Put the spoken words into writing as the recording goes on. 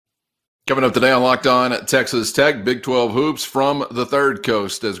Coming up today on Locked On Texas Tech, Big 12 hoops from the Third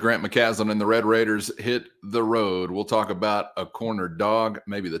Coast as Grant McCaslin and the Red Raiders hit the road. We'll talk about a corner dog,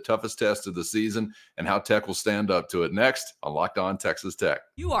 maybe the toughest test of the season, and how Tech will stand up to it next on Locked On Texas Tech.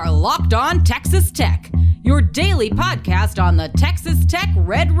 You are Locked On Texas Tech, your daily podcast on the Texas Tech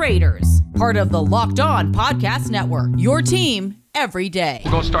Red Raiders, part of the Locked On Podcast Network, your team every day.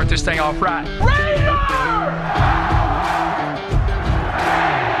 We're going to start this thing off right. Raider!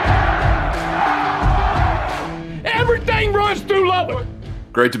 Everything runs through Lubbock.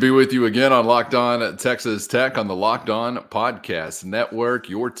 Great to be with you again on Locked On Texas Tech on the Locked On Podcast Network,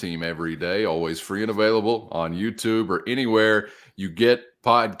 your team every day, always free and available on YouTube or anywhere you get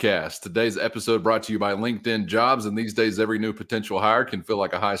podcasts. Today's episode brought to you by LinkedIn Jobs, and these days every new potential hire can feel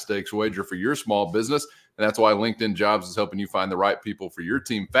like a high-stakes wager for your small business, and that's why LinkedIn Jobs is helping you find the right people for your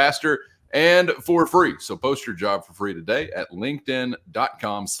team faster and for free. So post your job for free today at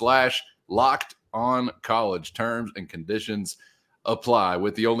linkedin.com/locked on college. Terms and conditions apply.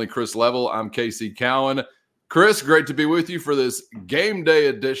 With the only Chris Level, I'm Casey Cowan. Chris, great to be with you for this game day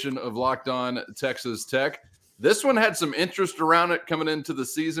edition of Locked On Texas Tech. This one had some interest around it coming into the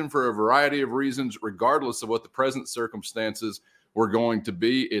season for a variety of reasons, regardless of what the present circumstances were going to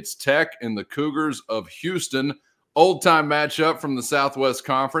be. It's Tech and the Cougars of Houston. Old-time matchup from the Southwest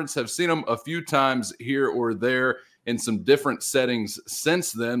Conference. Have seen them a few times here or there in some different settings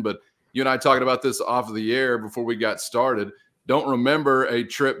since then, but you and I talking about this off of the air before we got started. Don't remember a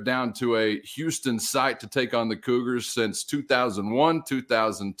trip down to a Houston site to take on the Cougars since 2001,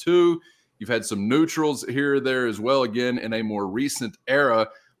 2002. You've had some neutrals here or there as well, again, in a more recent era.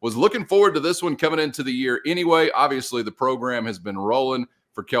 Was looking forward to this one coming into the year anyway. Obviously, the program has been rolling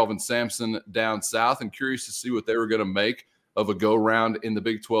for Kelvin Sampson down south, and curious to see what they were going to make of a go-round in the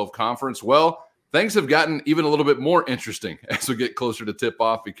Big 12 Conference. Well, things have gotten even a little bit more interesting as we get closer to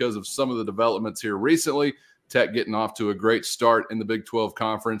tip-off because of some of the developments here recently. Tech getting off to a great start in the Big 12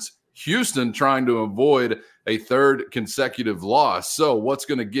 Conference. Houston trying to avoid a third consecutive loss. So what's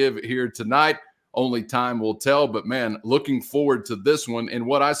going to give here tonight? Only time will tell. But, man, looking forward to this one in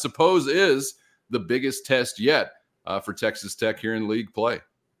what I suppose is the biggest test yet for Texas Tech here in league play.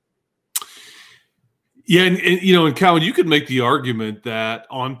 Yeah, and Cowan, you could make the argument that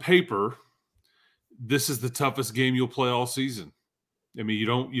on paper – this is the toughest game you'll play all season. I mean, you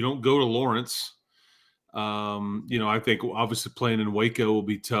don't go to Lawrence. I think obviously playing in Waco will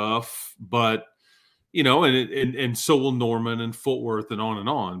be tough, but and so will Norman and Fort Worth and on and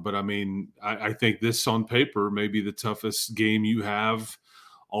on. But I mean, I think this on paper may be the toughest game you have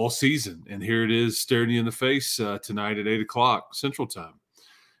all season, and here it is staring you in the face tonight at 8:00 Central Time.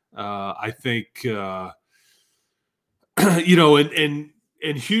 I think and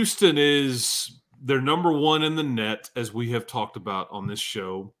Houston is. They're number one in the net, as we have talked about on this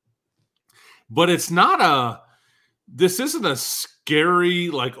show. But it's not this isn't a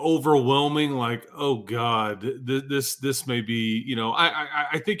scary, like overwhelming, like, oh God, this may be,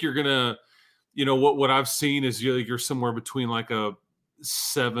 I think you're going to, what I've seen is you're somewhere between like a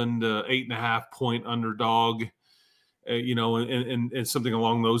 7 to 8.5 point underdog, and something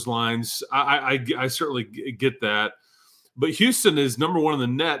along those lines. I certainly get that. But Houston is number one in the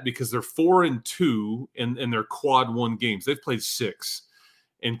net because they're 4-2 in their quad one games. They've played 6.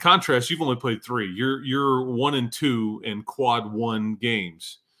 In contrast, you've only played 3. You're 1-2 in quad one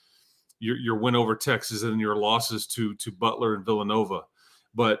games. Your win over Texas and your losses to Butler and Villanova.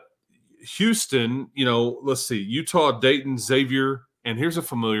 But Houston, let's see, Utah, Dayton, Xavier, and here's a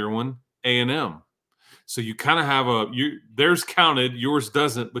familiar one, A&M. So you kind of have theirs counted, yours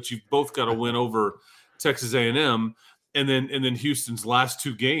doesn't, but you've both got a win over Texas A&M. And then Houston's last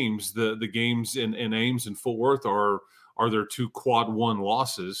 2 games, the games in Ames and Fort Worth are their 2 quad one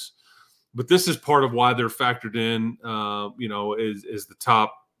losses. But this is part of why they're factored in, is the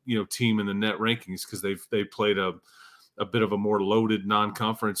top, team in the net rankings, because they've played a bit of a more loaded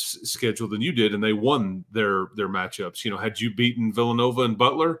non-conference schedule than you did, and they won their matchups. Had you beaten Villanova and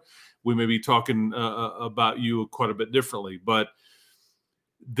Butler, we may be talking about you quite a bit differently. But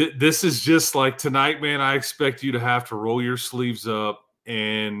this is just like tonight, man. I expect you to have to roll your sleeves up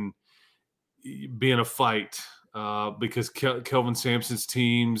and be in a fight because Kelvin Sampson's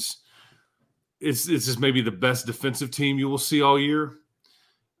teams is maybe the best defensive team you will see all year,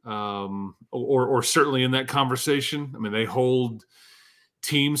 or certainly in that conversation. I mean, they hold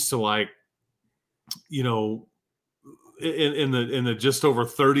teams to in the just over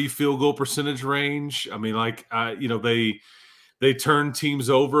 30 field goal percentage range. I mean, they turn teams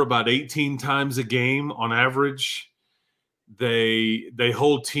over about 18 times a game on average. They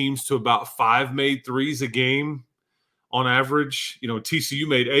hold teams to about 5 made threes a game on average. TCU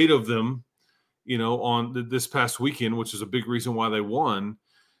made 8 of them, on this past weekend, which is a big reason why they won.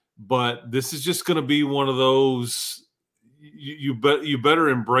 But this is just going to be one of those. You better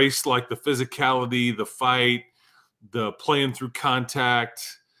embrace like the physicality, the fight, the playing through contact,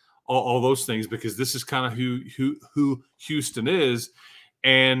 all those things, because this is kind of who Houston is.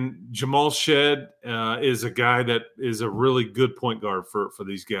 And Jamal Shedd is a guy that is a really good point guard for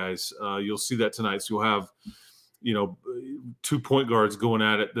these guys. You'll see that tonight. So you'll have, 2 point guards going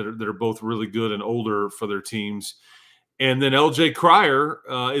at it that are both really good and older for their teams. And then LJ Cryer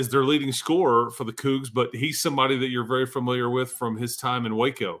is their leading scorer for the Cougs, but he's somebody that you're very familiar with from his time in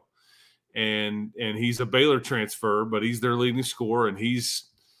Waco. And he's a Baylor transfer, but he's their leading scorer, and he's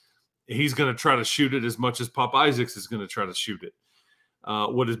going to try to shoot it as much as Pop Isaacs is going to try to shoot it.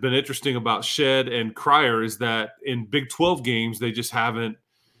 What has been interesting about Shedd and Cryer is that in Big 12 games, they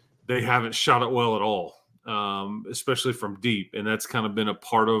haven't shot it well at all, especially from deep. And that's kind of been a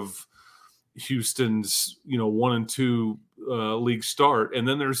part of Houston's, 1 and 2 league start. And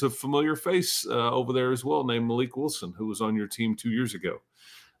then there's a familiar face over there as well named Malik Wilson, who was on your team 2 years ago.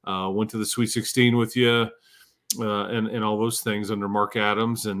 Went to the Sweet 16 with you and all those things under Mark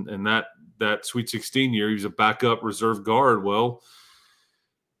Adams. And that Sweet 16 year, he was a backup reserve guard. Well,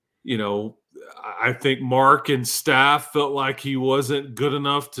 I think Mark and staff felt like he wasn't good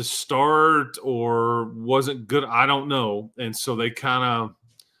enough to start or wasn't good. I don't know. And so they kind of,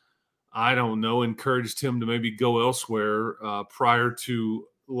 encouraged him to maybe go elsewhere prior to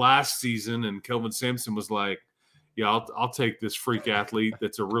last season. And Kelvin Sampson was like, yeah, I'll take this freak athlete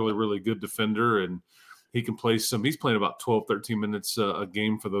that's a really, really good defender. And he can play he's playing about 12, 13 minutes a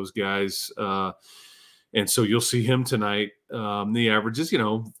game for those guys. And so you'll see him tonight. The averages,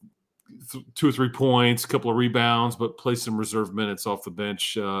 2 or 3 points, a couple of rebounds, but play some reserve minutes off the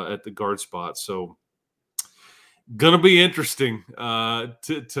bench at the guard spot. So going to be interesting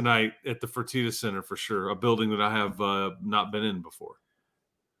tonight at the Fertitta Center for sure, a building that I have not been in before.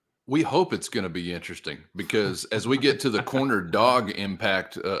 We hope it's going to be interesting, because as we get to the corner dog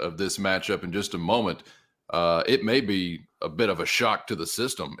impact of this matchup in just a moment, it may be a bit of a shock to the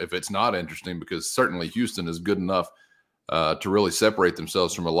system if it's not interesting, because certainly Houston is good enough to really separate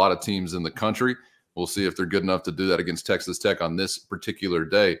themselves from a lot of teams in the country. We'll see if they're good enough to do that against Texas Tech on this particular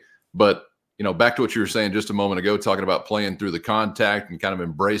day. But, back to what you were saying just a moment ago, talking about playing through the contact and kind of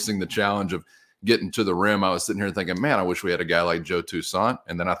embracing the challenge of getting to the rim. I was sitting here thinking, man, I wish we had a guy like Joe Toussaint.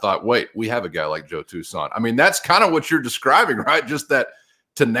 And then I thought, wait, we have a guy like Joe Toussaint. I mean, that's kind of what you're describing, right? Just that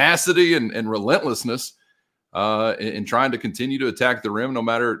tenacity and relentlessness in trying to continue to attack the rim no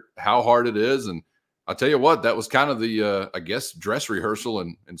matter how hard it is. And I'll tell you what, that was kind of the, dress rehearsal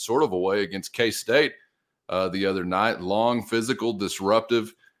in sort of a way against K-State the other night. Long, physical,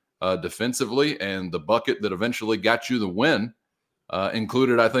 disruptive defensively, and the bucket that eventually got you the win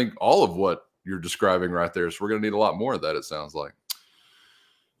included, I think, all of what you're describing right there. So we're going to need a lot more of that, it sounds like.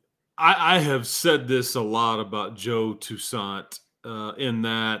 I have said this a lot about Joe Toussaint in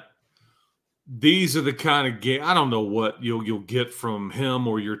that these are the kind of game. I don't know what you'll get from him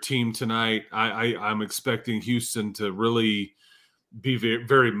or your team tonight. I'm expecting Houston to really be very,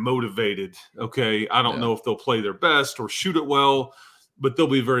 very motivated. Okay, I don't know if they'll play their best or shoot it well, but they'll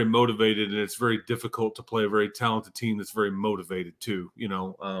be very motivated, and it's very difficult to play a very talented team that's very motivated too.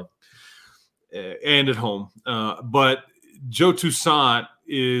 And at home. But Joe Toussaint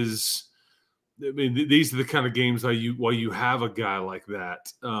is. I mean, these are the kind of games why you have a guy like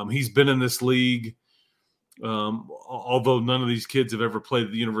that. He's been in this league, although none of these kids have ever played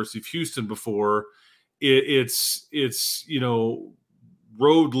at the University of Houston before. It's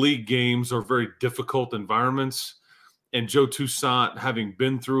road league games are very difficult environments, and Joe Toussaint, having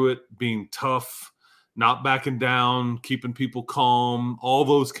been through it, being tough, not backing down, keeping people calm, all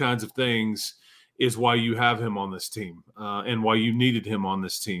those kinds of things is why you have him on this team and why you needed him on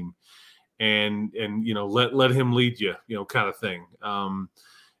this team. And let him lead you, kind of thing.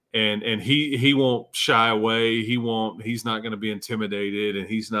 And he won't shy away. He's not going to be intimidated, and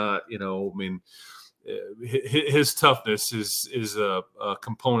he's not, his toughness is a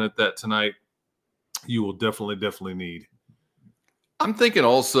component that tonight you will definitely need. I'm thinking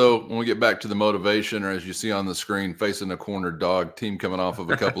also when we get back to the motivation, or as you see on the screen, facing a corner dog team coming off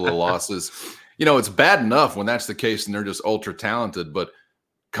of a couple of losses, it's bad enough when that's the case and they're just ultra talented, but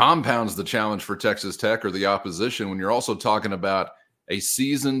compounds the challenge for Texas Tech or the opposition when you're also talking about a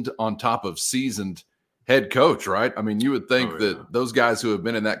seasoned on top of seasoned head coach, right? I mean, you would think that those guys who have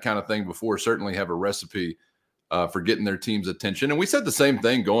been in that kind of thing before certainly have a recipe for getting their team's attention. And we said the same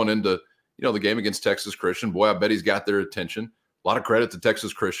thing going into, the game against Texas Christian. Boy, I bet he's got their attention. A lot of credit to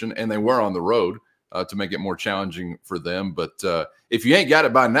Texas Christian, and they were on the road. to make it more challenging for them. But if you ain't got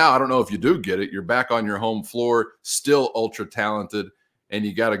it by now, I don't know if you do get it. You're back on your home floor, still ultra talented, and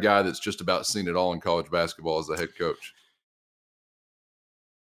you got a guy that's just about seen it all in college basketball as the head coach.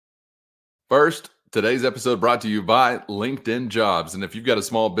 First, today's episode brought to you by LinkedIn Jobs. And if you've got a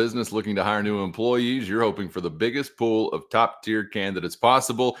small business looking to hire new employees, you're hoping for the biggest pool of top-tier candidates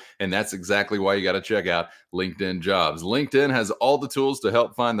possible. And that's exactly why you got to check out LinkedIn Jobs. LinkedIn has all the tools to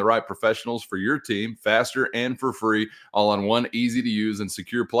help find the right professionals for your team faster and for free, all on one easy-to-use and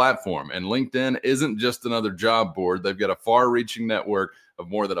secure platform. And LinkedIn isn't just another job board. They've got a far-reaching network of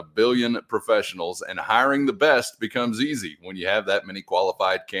more than 1 billion professionals, and hiring the best becomes easy when you have that many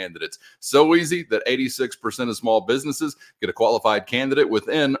qualified candidates. So easy that 86% of small businesses get a qualified candidate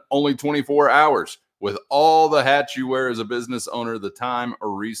within only 24 hours. With all the hats you wear as a business owner, the time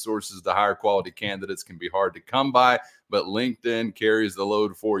or resources to hire quality candidates can be hard to come by, but LinkedIn carries the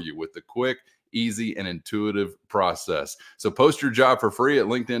load for you with the quick, easy, and intuitive process. So post your job for free at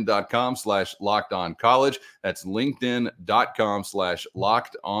linkedin.com/lockedoncollege. That's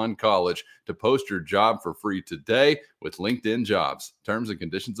linkedin.com/lockedoncollege to post your job for free today with LinkedIn Jobs. Terms and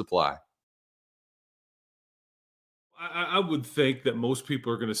conditions apply. I would think that most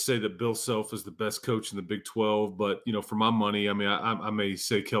people are going to say that Bill Self is the best coach in the Big 12, but for my money, I mean, I may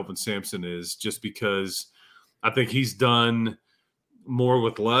say Kelvin Sampson is, just because I think he's done more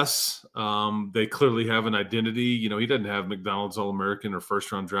with less. They clearly have an identity. He doesn't have McDonald's All-American or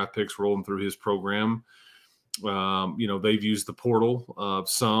first-round draft picks rolling through his program. They've used the portal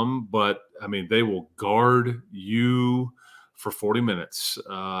some, but I mean, they will guard you for 40 minutes.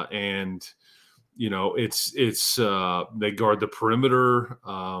 It's they guard the perimeter.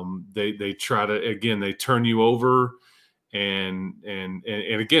 They try to, again, they turn you over, and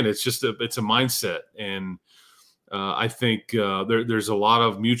again, it's just it's a mindset. And I think there's a lot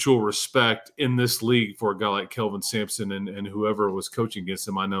of mutual respect in this league for a guy like Kelvin Sampson and whoever was coaching against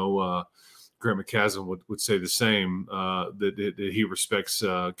him. I know Grant McCasland would say the same, that he respects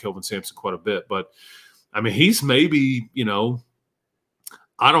Kelvin Sampson quite a bit. But, I mean, he's maybe,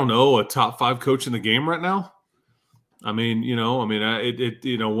 I don't know, a top 5 coach in the game right now. I mean,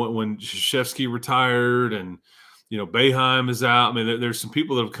 when Krzyzewski retired and, Boeheim is out, I mean, there's some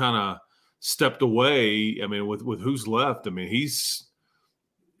people that have kind of stepped away. I mean, with who's left, I mean, he's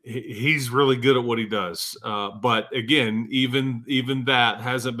really good at what he does. But again, even that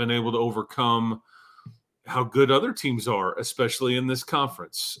hasn't been able to overcome how good other teams are, especially in this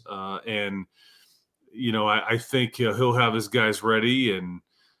conference. I think he'll have his guys ready, and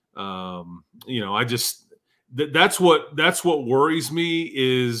that's what worries me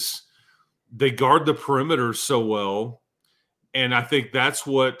is they guard the perimeter so well, and I think that's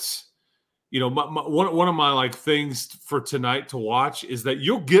what. One of my things for tonight to watch is that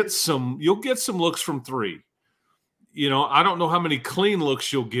you'll get some looks from 3. I don't know how many clean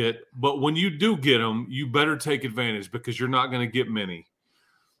looks you'll get, but when you do get them, you better take advantage, because you're not going to get many.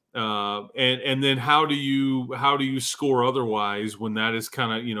 And then how do you score otherwise when that is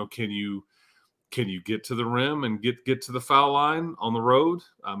kind of, can you get to the rim and get to the foul line on the road?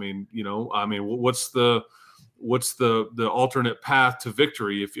 I mean, what's the alternate path to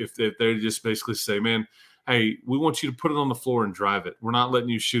victory if they just basically say, man, hey, we want you to put it on the floor and drive it. We're not letting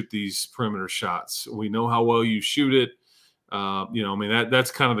you shoot these perimeter shots. We know how well you shoot it.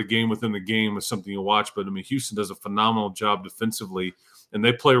 That's kind of the game within the game, is something you watch. But I mean, Houston does a phenomenal job defensively, and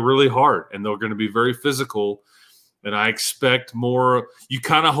they play really hard, and they're going to be very physical. And I expect more. You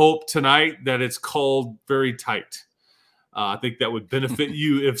kind of hope tonight that it's called very tight. I think that would benefit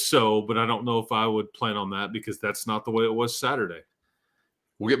you if so, but I don't know if I would plan on that, because that's not the way it was Saturday.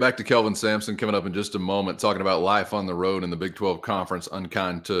 We'll get back to Kelvin Sampson coming up in just a moment, talking about life on the road in the Big 12 Conference,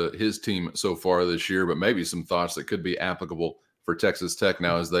 unkind to his team so far this year, but maybe some thoughts that could be applicable for Texas Tech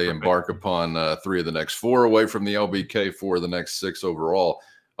now as they embark upon 3 of the next 4 away from the LBK, 4 of the next 6 overall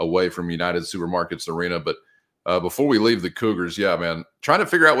away from United Supermarkets Arena. But before we leave the Cougars, yeah, man, trying to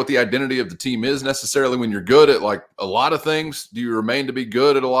figure out what the identity of the team is necessarily when you're good at a lot of things. Do you remain to be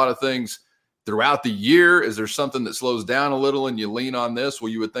good at a lot of things throughout the year? Is there something that slows down a little and you lean on this?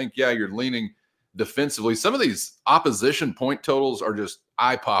 Well, you would think, yeah, you're leaning defensively. Some of these opposition point totals are just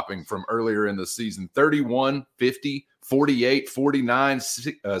eye-popping from earlier in the season. 31, 50, 48, 49,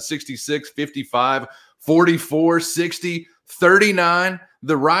 66, 55, 44, 60, 39.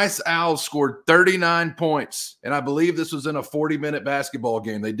 The Rice Owls scored 39 points, and I believe this was in a 40-minute basketball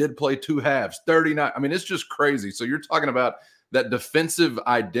game. They did play 2 halves, 39. I mean, it's just crazy. So you're talking about that defensive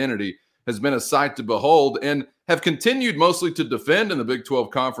identity has been a sight to behold, and have continued mostly to defend in the Big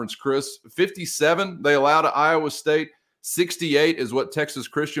 12 Conference, Chris. 57 they allow to Iowa State. 68 is what Texas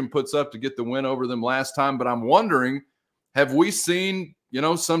Christian puts up to get the win over them last time. But I'm wondering, have we seen,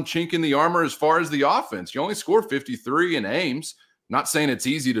 some chink in the armor as far as the offense? You only score 53 in Ames. Not saying it's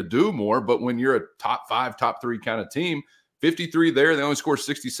easy to do more, but when you're a top 5, top 3 kind of team, 53 there, they only score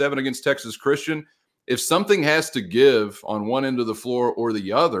 67 against Texas Christian. If something has to give on one end of the floor or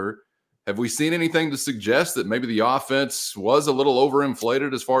the other, have we seen anything to suggest that maybe the offense was a little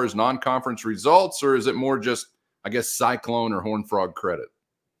overinflated as far as non-conference results, or is it more just, I guess, Cyclone or Horned Frog credit?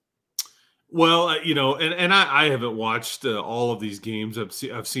 Well, and I haven't watched all of these games.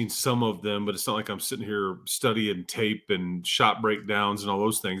 I've seen some of them, but it's not like I'm sitting here studying tape and shot breakdowns and all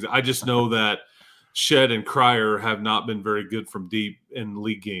those things. I just know that Shed and Cryer have not been very good from deep in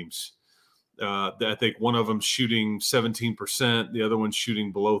league games. I think one of them shooting 17%, the other one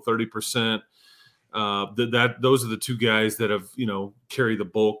shooting below 30%. Those are the two guys that have, carry the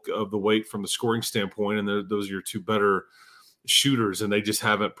bulk of the weight from the scoring standpoint, and those are your two better shooters, and they just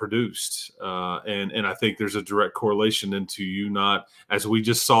haven't produced. And I think there's a direct correlation into you not, as we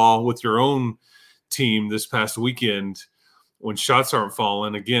just saw with your own team this past weekend, when shots aren't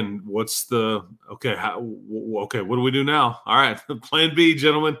falling. Again, what's the what do we do now? All right, plan B,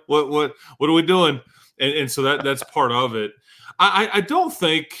 gentlemen. What are we doing? And so that's part of it. I don't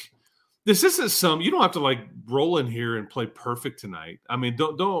think this isn't you don't have to roll in here and play perfect tonight. I mean,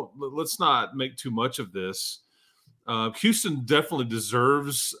 let's not make too much of this. Houston definitely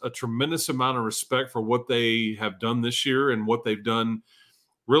deserves a tremendous amount of respect for what they have done this year and what they've done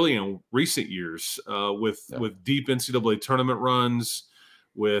really in recent years with deep NCAA tournament runs,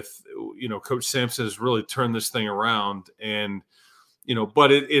 with, Coach Sampson has really turned this thing around, and,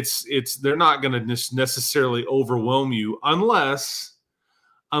 but it's they're not going to necessarily overwhelm you unless,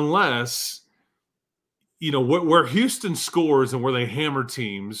 where Houston scores and where they hammer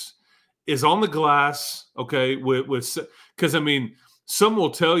teams is on the glass. Okay. Because some will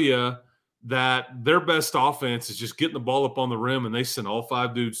tell you that their best offense is just getting the ball up on the rim and they send all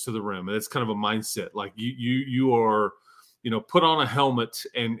 5 dudes to the rim. And it's kind of a mindset. Like you are, put on a helmet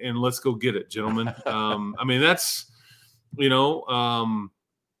and let's go get it, gentlemen. That's, and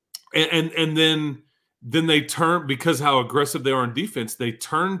then they turn, because how aggressive they are in defense, they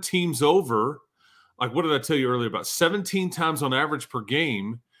turn teams over. Like, what did I tell you earlier? About 17 times on average per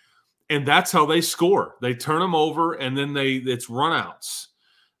game. And that's how they score. They turn them over and then it's runouts.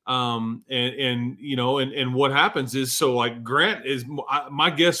 And what happens is, Grant is, my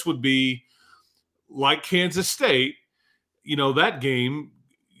guess would be like Kansas State, that game,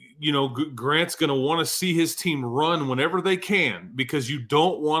 Grant's going to want to see his team run whenever they can, because you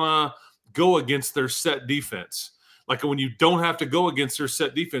don't want to go against their set defense. Like when you don't have to go against their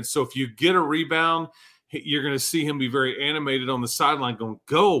set defense. So if you get a rebound, you're going to see him be very animated on the sideline going,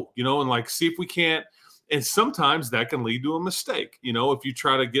 go, and see if we can't. And sometimes that can lead to a mistake, if you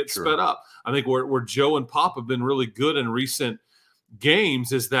try to get sped up. I think where Joe and Pop have been really good in recent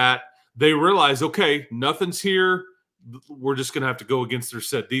games is that they realize, okay, nothing's here. We're just going to have to go against their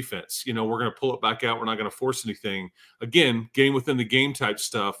set defense. We're going to pull it back out. We're not going to force anything. Again, game within the game type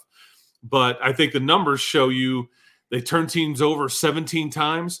stuff. But I think the numbers show you they turn teams over 17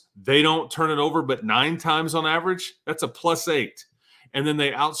 times. They don't turn it over but 9 times on average. That's a +8. And then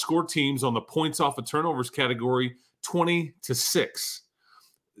they outscore teams on the points off of turnovers category 20-6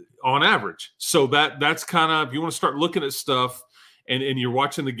 on average. So that's kind of, if you want to start looking at stuff and you're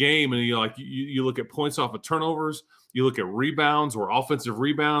watching the game and you look at points off of turnovers, you look at rebounds or offensive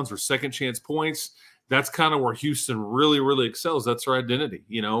rebounds or second chance points, that's kind of where Houston really, really excels. That's their identity,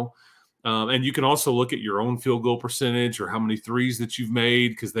 and you can also look at your own field goal percentage or how many threes that you've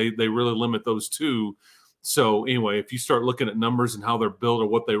made, because they really limit those too. So anyway, if you start looking at numbers and how they're built or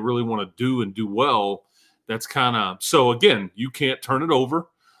what they really want to do and do well, that's kind of, so again, you can't turn it over.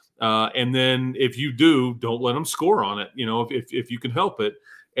 And then if you do, don't let them score on it, if you can help it.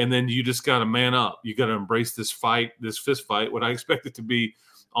 And then you just got to man up. You got to embrace this fight, this fist fight, what I expect it to be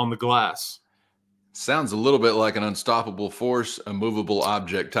on the glass. Sounds a little bit like an unstoppable force, a movable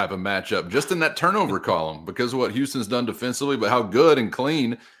object type of matchup, just in that turnover column, because of what Houston's done defensively, but how good and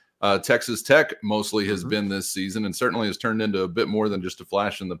clean Texas Tech mostly has been this season, and certainly has turned into a bit more than just a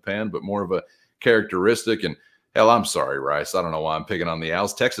flash in the pan, but more of a characteristic. And hell, I'm sorry, Rice. I don't know why I'm picking on the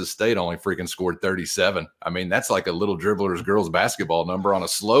Owls. Texas State only freaking scored 37. That's like a little dribblers girls basketball number on a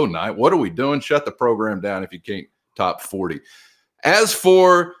slow night. What are we doing? Shut the program down if you can't top 40. As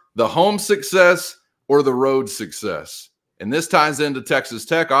for the home success or the road success, and this ties into Texas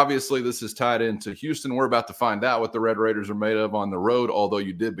Tech. Obviously, this is tied into Houston. We're about to find out what the Red Raiders are made of on the road, although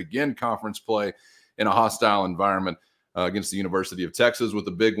you did begin conference play in a hostile environment against the University of Texas with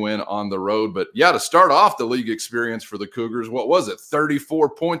a big win on the road. But yeah, to start off the league experience for the Cougars, what was it?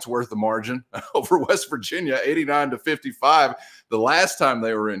 34 points worth of margin over West Virginia, 89-55 the last time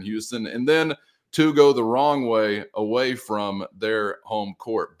they were in Houston. And then to go the wrong way away from their home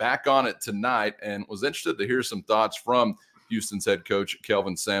court. Back on it tonight, and was interested to hear some thoughts from Houston's head coach,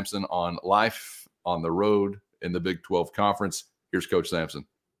 Kelvin Sampson, on life on the road in the Big 12 Conference. Here's Coach Sampson.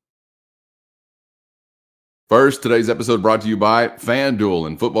 First, today's episode brought to you by FanDuel.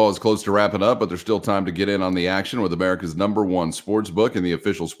 And football is close to wrapping up, but there's still time to get in on the action with America's #1 sports book and the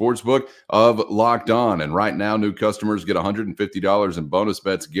official sports book of Locked On. And right now, new customers get $150 in bonus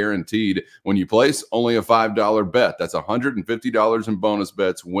bets guaranteed when you place only a $5 bet. That's $150 in bonus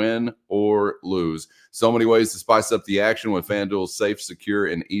bets, win or lose. So many ways to spice up the action with FanDuel's safe, secure,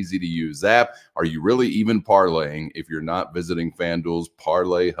 and easy-to-use app. Are you really even parlaying if you're not visiting FanDuel's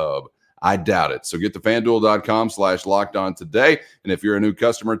Parlay Hub? I doubt it. So get to FanDuel.com/lockedon today. And if you're a new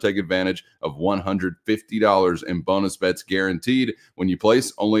customer, take advantage of $150 in bonus bets guaranteed when you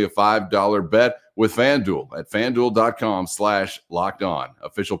place only a $5 bet with FanDuel at FanDuel.com/lockedon,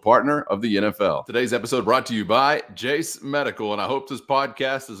 official partner of the NFL. Today's episode brought to you by Jace Medical. And I hope this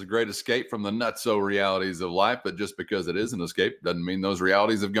podcast is a great escape from the nutso realities of life. But just because it is an escape doesn't mean those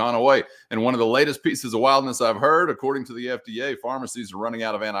realities have gone away. And one of the latest pieces of wildness I've heard, according to the FDA, pharmacies are running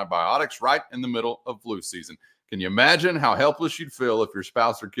out of antibiotics right in the middle of flu season. Can you imagine how helpless you'd feel if your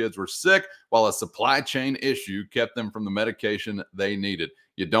spouse or kids were sick while a supply chain issue kept them from the medication they needed?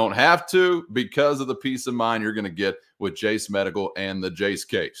 You don't have to, because of the peace of mind you're going to get with Jace Medical and the Jace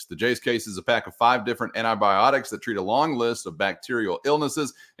Case. The Jace Case is a pack of 5 different antibiotics that treat a long list of bacterial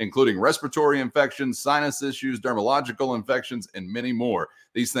illnesses, including respiratory infections, sinus issues, dermatological infections, and many more.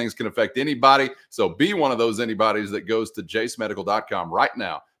 These things can affect anybody, so be one of those anybody's that goes to jacemedical.com right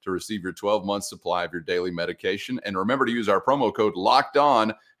now to receive your 12-month supply of your daily medication. And remember to use our promo code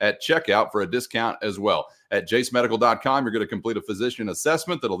LOCKEDON at checkout for a discount as well. At jacemedical.com, you're going to complete a physician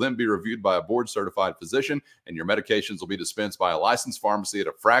assessment that'll then be reviewed by a board-certified physician, and your medications will be dispensed by a licensed pharmacy at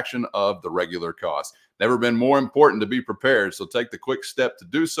a fraction of the regular cost. Never been more important to be prepared, so take the quick step to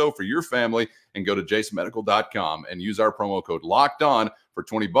do so for your family and go to jacemedical.com and use our promo code LOCKEDON for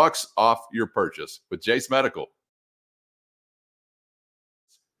 $20 off your purchase. With Jace Medical,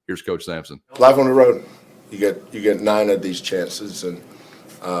 here's Coach Sampson. Life on the road, you get 9 of these chances, and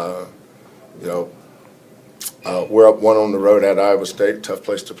we're up 1 on the road at Iowa State, tough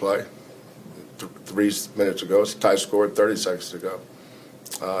place to play. 3 minutes ago, it's a tie score. 30 seconds ago.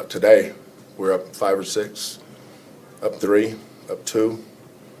 Today, we're up 5 or 6, up 3, up 2.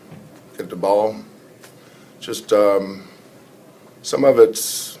 Get the ball. Just some of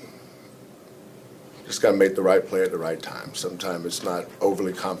it's just got to make the right play at the right time. Sometimes it's not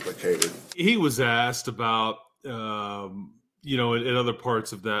overly complicated. He was asked about, in other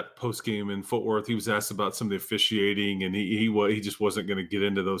parts of that postgame in Fort Worth, he was asked about some of the officiating, and he just wasn't going to get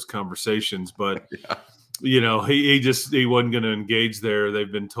into those conversations. But, he wasn't going to engage there.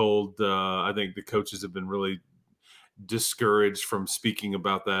 They've been told, I think the coaches have been really discouraged from speaking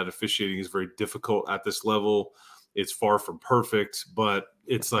about that. Officiating is very difficult at this level. It's far from perfect, but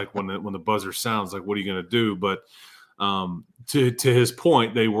it's like when the buzzer sounds, like, what are you going to do? But to his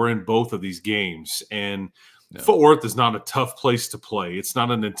point, they were in both of these games, and Fort Worth is not a tough place to play. It's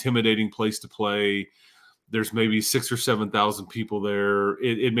not an intimidating place to play. There's maybe 6,000 or 7,000 people there.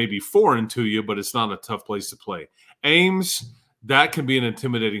 It may be foreign to you, but it's not a tough place to play. Ames, that can be an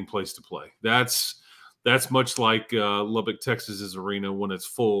intimidating place to play. That's much like Lubbock, Texas's arena when it's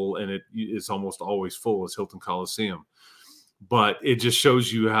full, and it is almost always full as Hilton Coliseum. But it just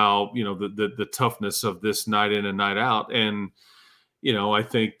shows you how, the toughness of this night in and night out. And, I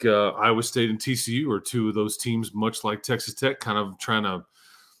think Iowa State and TCU are 2 of those teams, much like Texas Tech, kind of trying to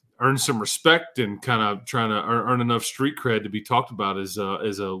earn some respect and kind of trying to earn enough street cred to be talked about as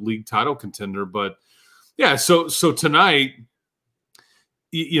a league title contender. But, yeah, so tonight –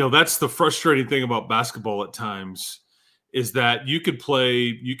 that's the frustrating thing about basketball at times, is that you could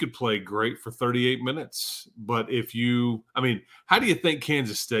play great for 38 minutes. But how do you think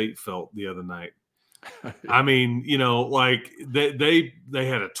Kansas State felt the other night? I mean, like they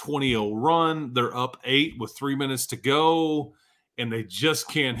had a 20-0 run. They're up 8 with 3 minutes to go, and they just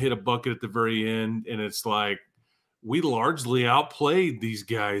can't hit a bucket at the very end. And it's like, we largely outplayed these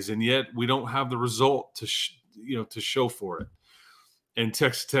guys, and yet we don't have the result to show for it. And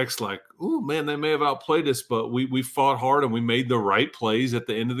Texas Tech's like, ooh, man, they may have outplayed us, but we fought hard and we made the right plays at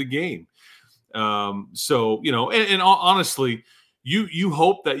the end of the game. Honestly, you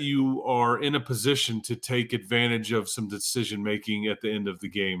hope that you are in a position to take advantage of some decision-making at the end of the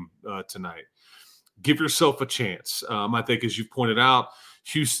game tonight. give yourself a chance. I think, as you pointed out,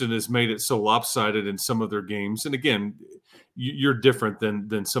 Houston has made it so lopsided in some of their games. And again, you're different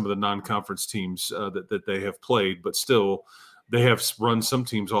than some of the non-conference teams that they have played, but still they have run some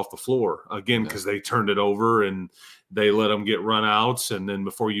teams off the floor again, because they turned it over and they let them get run outs. And then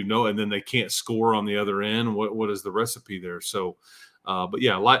before you know it, and then they can't score on the other end. What is the recipe there? So, but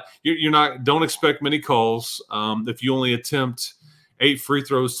yeah, don't expect many calls. If you only attempt 8 free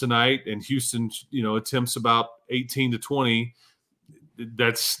throws tonight and Houston, attempts about 18 to 20,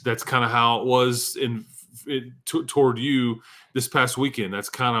 that's kind of how it was toward you this past weekend. That's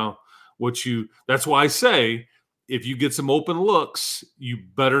kind of that's why I say, if you get some open looks, you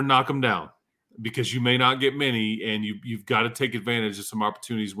better knock them down, because you may not get many, and you've got to take advantage of some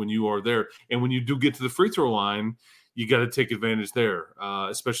opportunities when you are there. And when you do get to the free throw line, you got to take advantage there,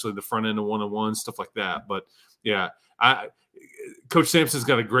 especially the front end of one-on-one, stuff like that. But yeah, Coach Sampson's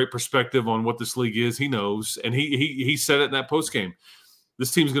got a great perspective on what this league is. He knows, and he said it in that post game.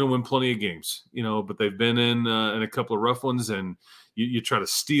 This team's going to win plenty of games, but they've been in a couple of rough ones, and you try to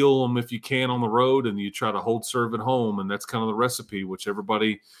steal them if you can on the road, and you try to hold serve at home, and that's kind of the recipe, which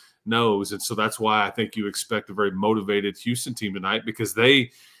everybody knows. And so that's why I think you expect a very motivated Houston team tonight, because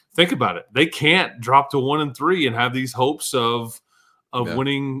think about it, they can't drop to 1-3 and have these hopes of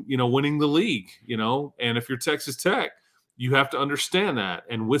winning the league, And if you're Texas Tech, you have to understand that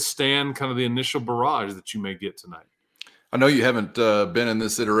and withstand kind of the initial barrage that you may get tonight. I know you haven't been in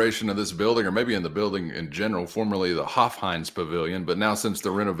this iteration of this building, or maybe in the building in general, formerly the Hofheinz Pavilion, but now since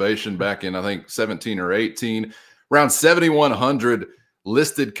the renovation back in, I think, 17 or 18, around 7,100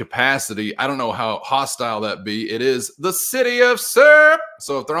 listed capacity. I don't know how hostile that be. It is the city of syrup.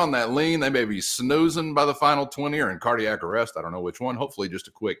 So if they're on that lean, they may be snoozing by the final 20 or in cardiac arrest. I don't know which one. Hopefully just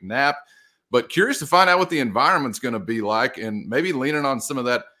a quick nap. But curious to find out what the environment's going to be like, and maybe leaning on some of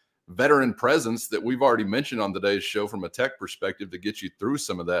that veteran presence that we've already mentioned on today's show from a Tech perspective to get you through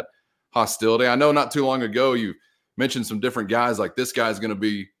some of that hostility. I know not too long ago you mentioned some different guys, like this guy's going to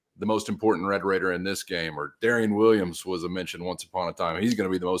be the most important Red Raider in this game, or Darian Williams was a mention once upon a time. He's going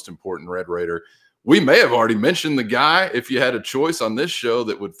to be the most important Red Raider. We may have already mentioned the guy, if you had a choice on this show,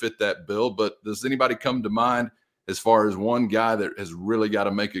 that would fit that bill, but does anybody come to mind as far as one guy that has really got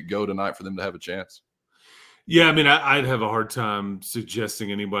to make it go tonight for them to have a chance? Yeah, I mean, I'd have a hard time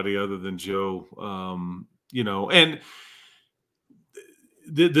suggesting anybody other than Joe, and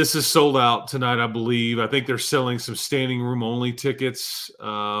this is sold out tonight, I believe. I think they're selling some standing room only tickets.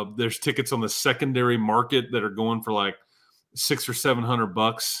 There's tickets on the secondary market that are going for like $600 or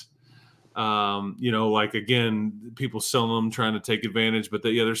 $700. Like, again, people selling them, trying to take advantage, but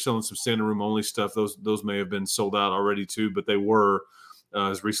they're selling some standing room only stuff. Those may have been sold out already too, but they were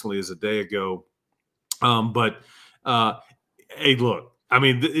as recently as a day ago. Hey, look, I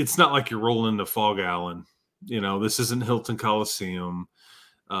mean, it's not like you're rolling into Fog Allen. This isn't Hilton Coliseum.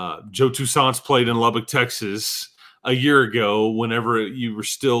 Joe Toussaint's played in Lubbock, Texas a year ago whenever you were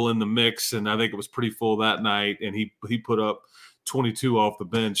still in the mix, and I think it was pretty full that night, and he put up 22 off the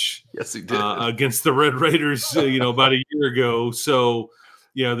bench. Yes, he did. Against the Red Raiders, about a year ago. So,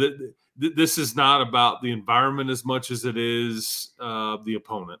 this is not about the environment as much as it is the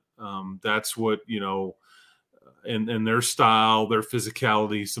opponent. That's what, and their style, their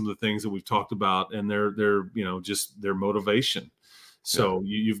physicality, some of the things that we've talked about, and their just their motivation. So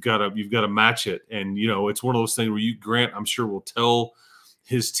you've got to match it. And, it's one of those things where Grant, I'm sure, will tell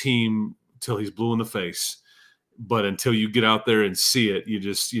his team till he's blue in the face. But until you get out there and see it, you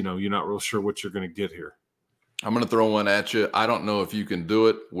just, you're not real sure what you're going to get here. I'm going to throw one at you. I don't know if you can do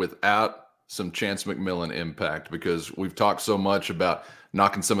it without some Chance McMillan impact, because we've talked so much about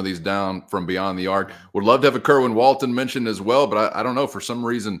knocking some of these down from beyond the arc. Would love to have a Kerwin Walton mentioned as well, but I don't know. For some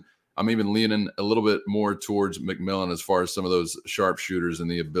reason, I'm even leaning a little bit more towards McMillan as far as some of those sharpshooters and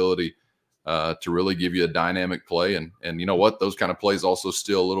the ability to really give you a dynamic play. And you know what? Those kind of plays also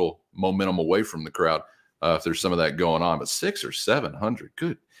steal a little momentum away from the crowd if there's some of that going on. But 600 or 700,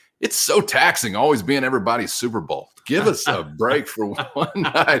 good. It's so taxing always being everybody's Super Bowl. Give us a break for one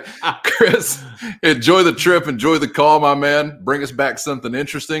night. Chris, enjoy the trip. Enjoy the call, my man. Bring us back something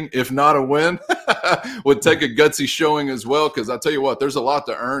interesting. If not a win, would take a gutsy showing as well, because I tell you what, there's a lot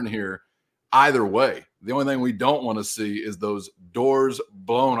to earn here either way. The only thing we don't want to see is those doors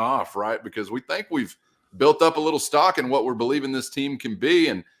blown off, right? Because we think we've built up a little stock in what we're believing this team can be.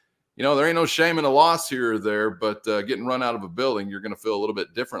 And there ain't no shame in a loss here or there, but getting run out of a building, you're going to feel a little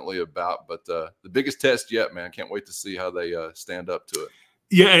bit differently about. But the biggest test yet, man. Can't wait to see how they stand up to it.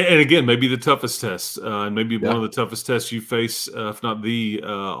 Yeah, and again, maybe the toughest test, and maybe one of the toughest tests you face, if not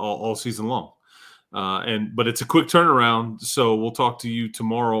all season long. But it's a quick turnaround. So we'll talk to you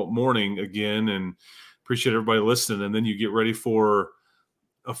tomorrow morning again, and appreciate everybody listening. And then you get ready for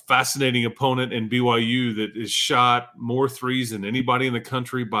a fascinating opponent in BYU that is shot more threes than anybody in the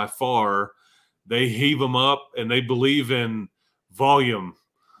country by far. They heave them up, and they believe in volume.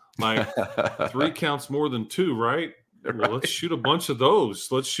 Like 3 counts more than 2, right? Well, let's shoot a bunch of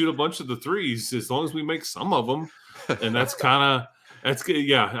those. Let's shoot a bunch of the threes as long as we make some of them. And that's kind of – that's good.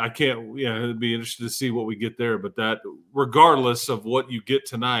 Yeah, I can't – yeah, it'd be interesting to see what we get there. But that, regardless of what you get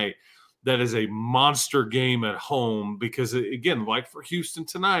tonight, that is a monster game at home because, again, like for Houston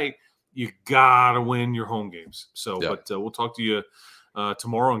tonight, you got to win your home games. So, But we'll talk to you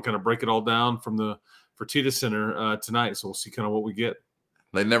tomorrow and kind of break it all down from the Fertitta Center tonight. So we'll see kind of what we get.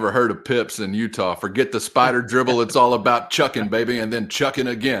 They never heard of pips in Utah. Forget the spider dribble. It's all about chucking, baby, and then chucking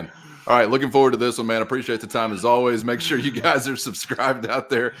again. All right, looking forward to this one, man. Appreciate the time as always. Make sure you guys are subscribed out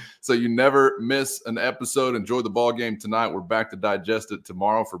there so you never miss an episode. Enjoy the ball game tonight. We're back to digest it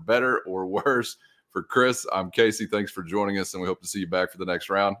tomorrow for better or worse. For Chris, I'm Casey. Thanks for joining us, and we hope to see you back for the next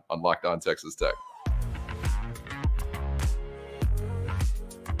round on Locked On Texas Tech.